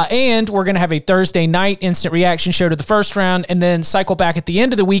 And we're going to have a Thursday night instant reaction show to the first round and then cycle back at the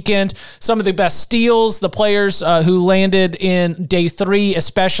end of the weekend. Some of the best steals, the players who landed in day 3,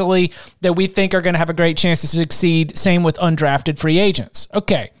 especially, that we think are going to have a great chance to succeed. Same with undrafted free agents.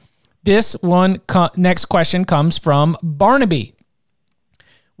 Okay. This one, next question comes from Barnaby.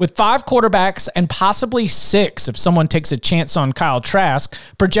 With 5 quarterbacks and possibly 6 if someone takes a chance on Kyle Trask,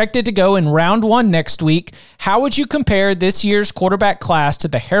 projected to go in round 1 next week, how would you compare this year's quarterback class to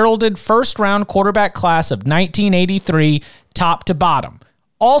the heralded first-round quarterback class of 1983, top to bottom?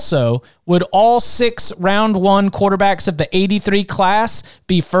 Also, would all 6 round 1 quarterbacks of the 83 class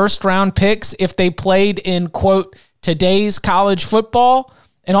be first-round picks if they played in, quote, today's college football?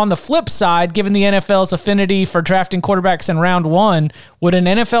 And on the flip side, given the NFL's affinity for drafting quarterbacks in round 1, would an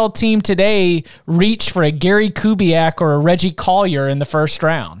NFL team today reach for a Gary Kubiak or a Reggie Collier in the first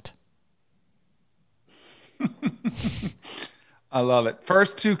round? I love it.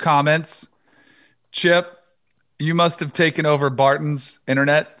 First 2 comments. Chip, you must have taken over Barton's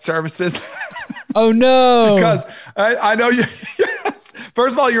internet services. Oh, no. Because I know you. Yes.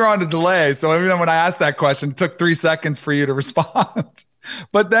 First of all, you're on a delay. So even when I asked that question, it took 3 seconds for you to respond.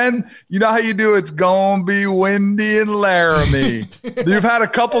 But then, you know how you do, it's going to be windy in Laramie. You've had a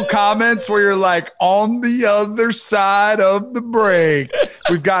couple comments where you're like, on the other side of the break.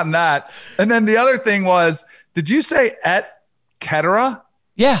 We've gotten that. And then the other thing was, did you say et cetera?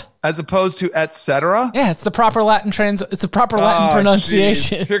 Yeah. As opposed to et cetera? Yeah, it's the proper Latin it's the proper Latin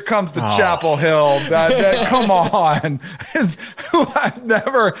pronunciation. Geez. Here comes the Chapel Hill. Come on.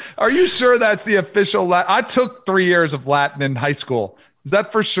 Are you sure that's the official Latin? I took 3 years of Latin in high school. Is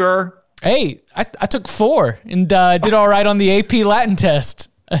that for sure? Hey, I took 4 and did all right on the AP Latin test.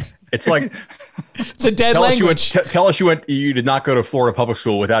 It's like it's a dead language. Tell us you did not go to Florida public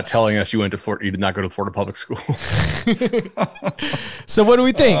school without telling us you went to Florida. You did not go to Florida public school. So what do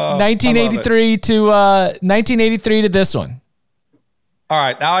we think? 1983 to this one. All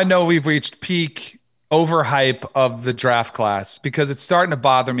right, now I know we've reached peak overhype of the draft class because it's starting to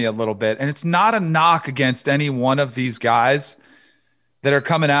bother me a little bit, and it's not a knock against any one of these guys that are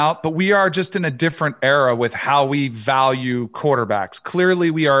coming out, but we are just in a different era with how we value quarterbacks. Clearly,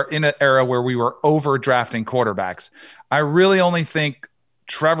 we are in an era where we were overdrafting quarterbacks. I really only think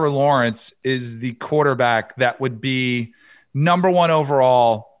Trevor Lawrence is the quarterback that would be number 1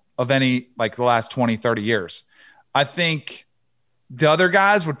 overall of any, like the last 20, 30 years. I think the other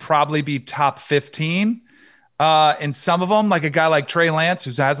guys would probably be top 15. And some of them, like a guy like Trey Lance,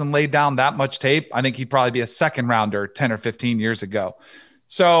 who hasn't laid down that much tape, I think he'd probably be a second rounder 10 or 15 years ago.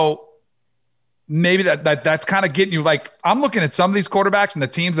 So maybe that's kind of getting you, like, I'm looking at some of these quarterbacks and the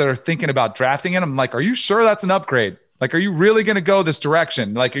teams that are thinking about drafting in. I'm like, are you sure that's an upgrade? Like, are you really going to go this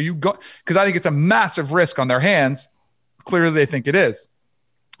direction? Like, are you going? Because I think it's a massive risk on their hands clearly they think it is.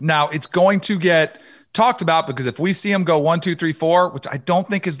 Now, it's going to get talked about because if we see him go 1, 2, 3, 4, which I don't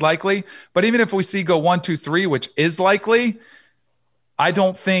think is likely, but even if we see go 1, 2, 3, which is likely, I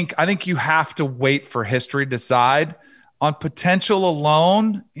think you have to wait for history to decide. On potential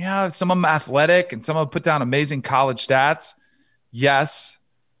alone, yeah, some of them athletic and some of them put down amazing college stats. Yes,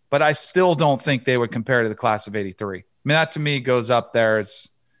 but I still don't think they would compare to the class of 83. I mean, that to me goes up there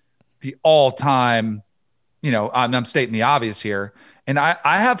as the all-time, I'm stating the obvious here. And I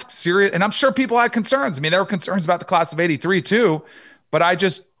have serious, and I'm sure people had concerns. I mean, there were concerns about the class of 83 too, but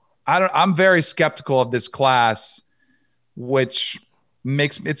I'm very skeptical of this class, which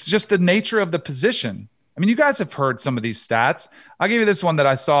it's just the nature of the position. I mean, you guys have heard some of these stats. I'll give you this one that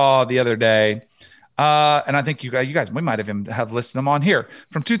I saw the other day. And I think you guys, we might have listed them on here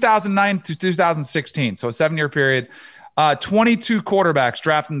from 2009 to 2016. So a 7-year period, 22 quarterbacks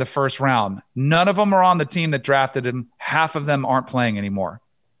drafted in the first round. None of them are on the team that drafted him. Half of them aren't playing anymore.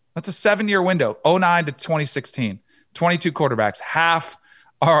 That's a 7-year window, 2009 to 2016, 22 quarterbacks, half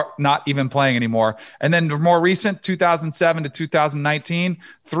are not even playing anymore. And then the more recent, 2007 to 2019,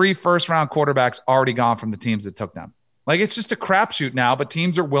 3 first-round quarterbacks already gone from the teams that took them. Like, it's just a crapshoot now, but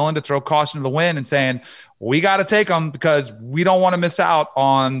teams are willing to throw caution to the wind and saying, we got to take them because we don't want to miss out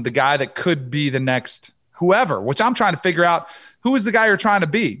on the guy that could be the next whoever, which I'm trying to figure out who is the guy you're trying to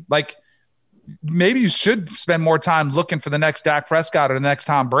be. Like, maybe you should spend more time looking for the next Dak Prescott or the next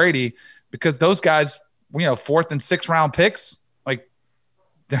Tom Brady, because those guys, 4th and 6th round picks,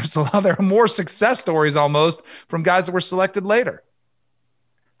 there are more success stories almost from guys that were selected later.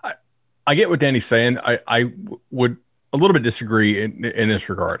 I get what Danny's saying. I would a little bit disagree in this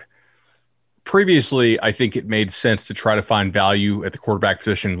regard. Previously, I think it made sense to try to find value at the quarterback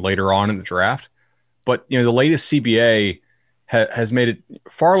position later on in the draft. But, the latest CBA has made it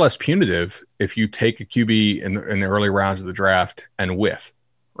far less punitive if you take a QB in the early rounds of the draft and whiff,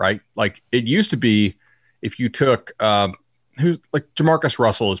 right? Like, it used to be if you took who's like Jamarcus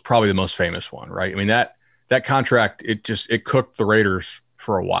Russell is probably the most famous one, right? I mean, that contract, it cooked the Raiders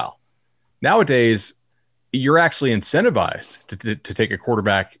for a while. Nowadays, you're actually incentivized to take a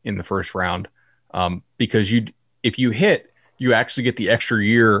quarterback in the first round because if you hit, you actually get the extra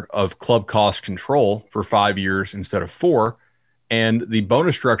year of club cost control for 5 years instead of 4. And the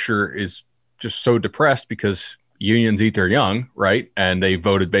bonus structure is just so depressed because unions eat their young, right? And they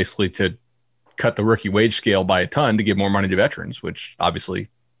voted basically to cut the rookie wage scale by a ton to give more money to veterans, which obviously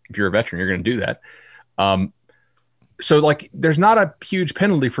if you're a veteran, you're going to do that. So there's not a huge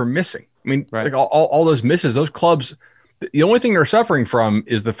penalty for missing. I mean, right. All those misses, those clubs, the only thing they're suffering from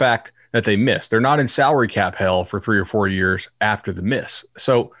is the fact that they miss. They're not in salary cap hell for 3 or 4 years after the miss.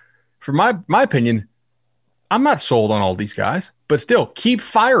 So for my opinion, I'm not sold on all these guys, but still keep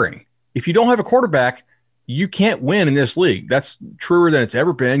firing. If you don't have a quarterback, you can't win in this league. That's truer than it's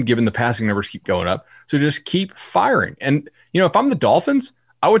ever been, given the passing numbers keep going up. So just keep firing. And, if I'm the Dolphins,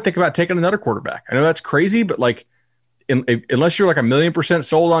 I would think about taking another quarterback. I know that's crazy, but unless you're 1,000,000%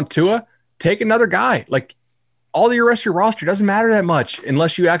 sold on Tua, take another guy. All the rest of your roster doesn't matter that much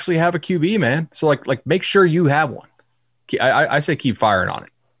unless you actually have a QB, man. So make sure you have one. I say keep firing on it.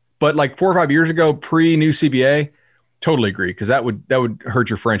 But 4 or 5 years ago, pre-new CBA, totally agree, because that would hurt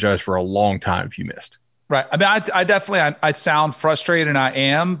your franchise for a long time if you missed. Right. I mean, I definitely sound frustrated, and I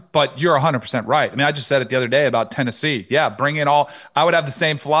am, but you're 100% right. I mean, I just said it the other day about Tennessee. Yeah, bring it all. I would have the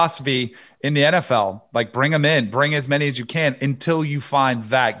same philosophy in the NFL. Bring them in, bring as many as you can until you find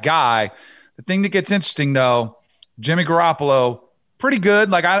that guy. The thing that gets interesting, though, Jimmy Garoppolo, pretty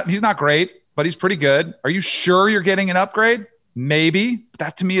good. He's not great, but he's pretty good. Are you sure you're getting an upgrade? Maybe.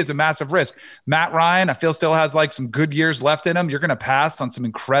 That to me is a massive risk. Matt Ryan, I feel still has some good years left in him. You're going to pass on some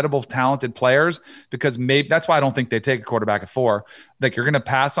incredible talented players because maybe that's why I don't think they take a quarterback at 4. You're going to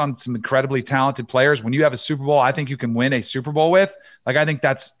pass on some incredibly talented players. When you have a Super Bowl, I think you can win a Super Bowl with. I think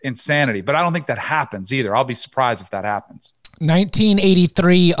that's insanity, but I don't think that happens either. I'll be surprised if that happens.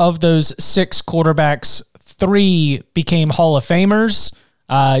 1983 of those 6 quarterbacks, 3 became Hall of Famers.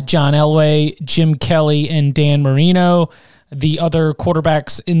 John Elway, Jim Kelly, and Dan Marino. The other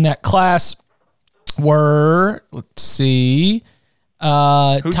quarterbacks in that class were, let's see.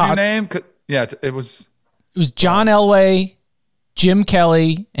 Who's your name? Yeah, it was John Elway, Jim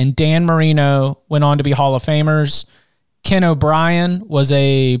Kelly, and Dan Marino went on to be Hall of Famers. Ken O'Brien was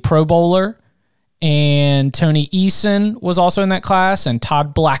a Pro Bowler, and Tony Eason was also in that class, and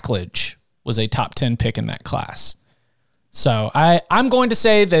Todd Blackledge was a top 10 pick in that class. So I'm going to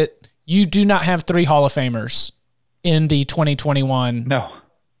say that you do not have 3 Hall of Famers in the 2021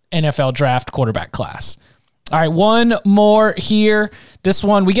 NFL draft quarterback class. All right, one more here. This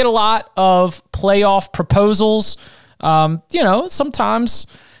one, we get a lot of playoff proposals Sometimes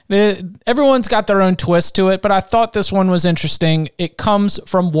everyone's got their own twist to it, but I thought this one was interesting. It comes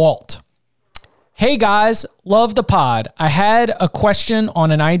from Walt. Hey guys, love the pod. I had a question on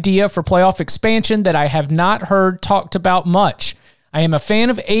an idea for playoff expansion that I have not heard talked about much. I am a fan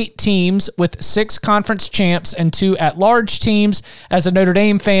of 8 teams with 6 conference champs and 2 at-large teams. As a Notre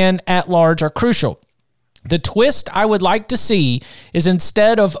Dame fan, at-large are crucial. The twist I would like to see is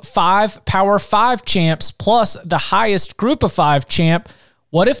instead of 5 Power 5 champs plus the highest Group of 5 champ,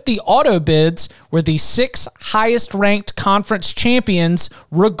 what if the auto bids were the 6 highest ranked conference champions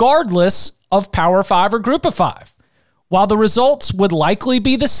regardless of Power 5 or Group of 5? While the results would likely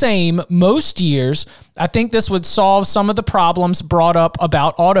be the same most years, I think this would solve some of the problems brought up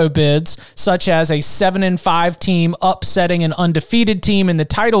about auto bids, such as a 7-5 team upsetting an undefeated team in the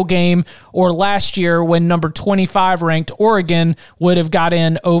title game, or last year when number 25 ranked Oregon would have got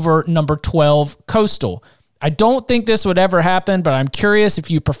in over number 12 Coastal. I don't think this would ever happen, but I'm curious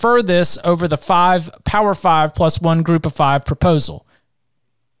if you prefer this over the 5 Power 5 plus 1 Group of 5 proposal.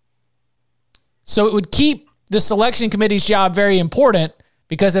 So it would keep the selection committee's job very important,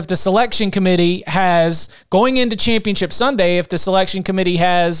 because if the selection committee has, going into Championship Sunday, if the selection committee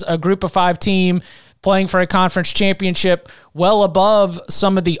has a Group of 5 team playing for a conference championship well above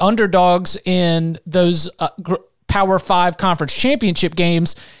some of the underdogs in those Power 5 conference championship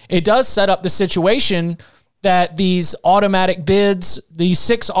games, it does set up the situation that these automatic bids, these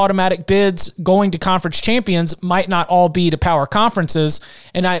 6 automatic bids going to conference champions might not all be to power conferences.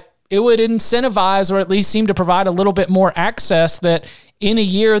 And it would incentivize, or at least seem to provide a little bit more access, that in a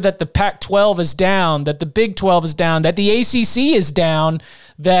year that the Pac-12 is down, that the Big 12 is down, that the ACC is down,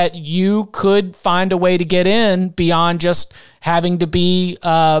 that you could find a way to get in beyond just having to be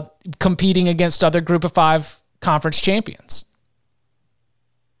competing against other Group of 5 conference champions.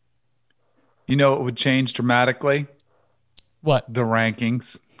 You know, it would change dramatically. What? The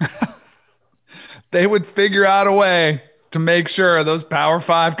rankings. They would figure out a way to make sure those Power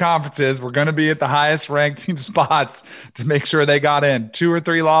 5 conferences were going to be at the highest ranked team spots to make sure they got in. 2 or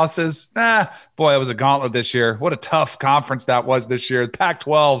 3 losses. Boy, it was a gauntlet this year. What a tough conference that was this year. The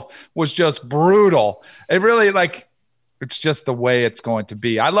Pac-12 was just brutal. It really, it's just the way it's going to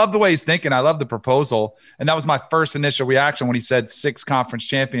be. I love the way he's thinking. I love the proposal. And that was my first initial reaction when he said 6 conference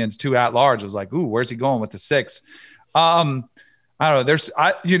champions, 2 at large. I was like, ooh, where's he going with the 6? I don't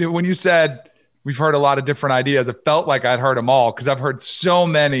know. When you said, we've heard a lot of different ideas, it felt like I'd heard them all, because I've heard so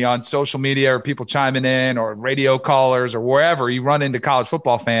many on social media, or people chiming in, or radio callers, or wherever you run into college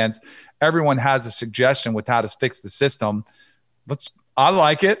football fans. Everyone has a suggestion with how to fix the system. I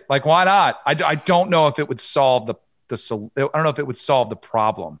like it. Why not? I don't know if it would solve I don't know if it would solve the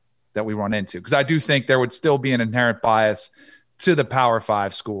problem that we run into, because I do think there would still be an inherent bias to the Power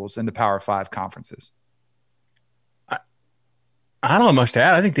 5 schools and the Power 5 conferences. I don't know much to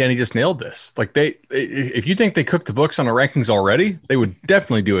add. I think Danny just nailed this. If you think they cooked the books on the rankings already, they would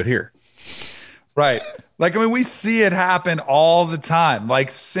definitely do it here. Right. We see it happen all the time.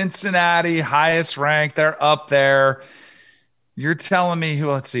 Cincinnati, highest ranked, they're up there. You're telling me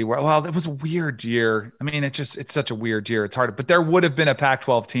let's see. Well, it was a weird year. It's such a weird year. It's hard, but there would have been a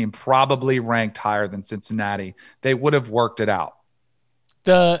Pac-12 team probably ranked higher than Cincinnati. They would have worked it out.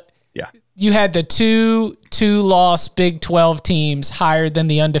 You had the two-loss Big 12 teams higher than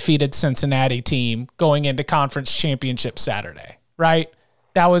the undefeated Cincinnati team going into conference championship Saturday, right?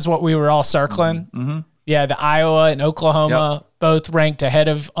 That was what we were all circling. Mm-hmm. Yeah, the Iowa and Oklahoma both ranked ahead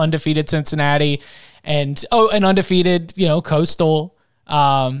of undefeated Cincinnati, and undefeated, Coastal.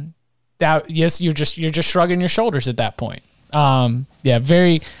 You're just shrugging your shoulders at that point.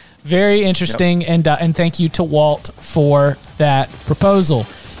 Very, very interesting, and thank you to Walt for that proposal.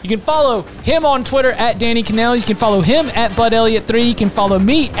 You can follow him on Twitter at Danny Cannell. You can follow him at Bud Elliott 3. You can follow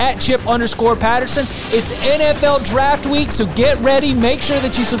me at Chip_Patterson. It's NFL Draft Week, so get ready. Make sure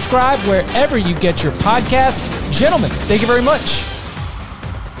that you subscribe wherever you get your podcasts. Gentlemen, thank you very much.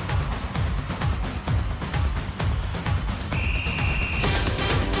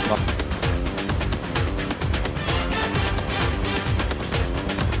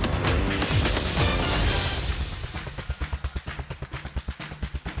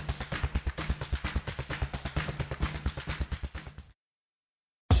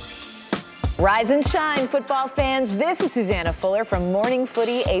 Rise and shine, football fans. This is Susanna Fuller from Morning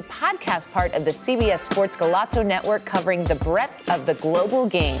Footy, a podcast part of the CBS Sports Golazo Network covering the breadth of the global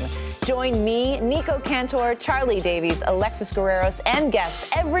game. Join me, Nico Cantor, Charlie Davies, Alexis Guerreros, and guests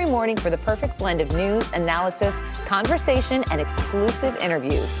every morning for the perfect blend of news, analysis, conversation, and exclusive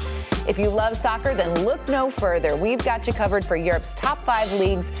interviews. If you love soccer, then look no further. We've got you covered for Europe's top 5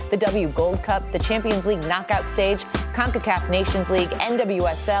 leagues, the W Gold Cup, the Champions League knockout stage, CONCACAF Nations League,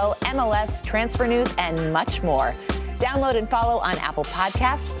 NWSL, MLS, transfer news, and much more. Download and follow on Apple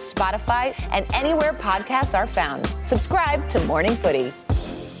Podcasts, Spotify, and anywhere podcasts are found. Subscribe to Morning Footy.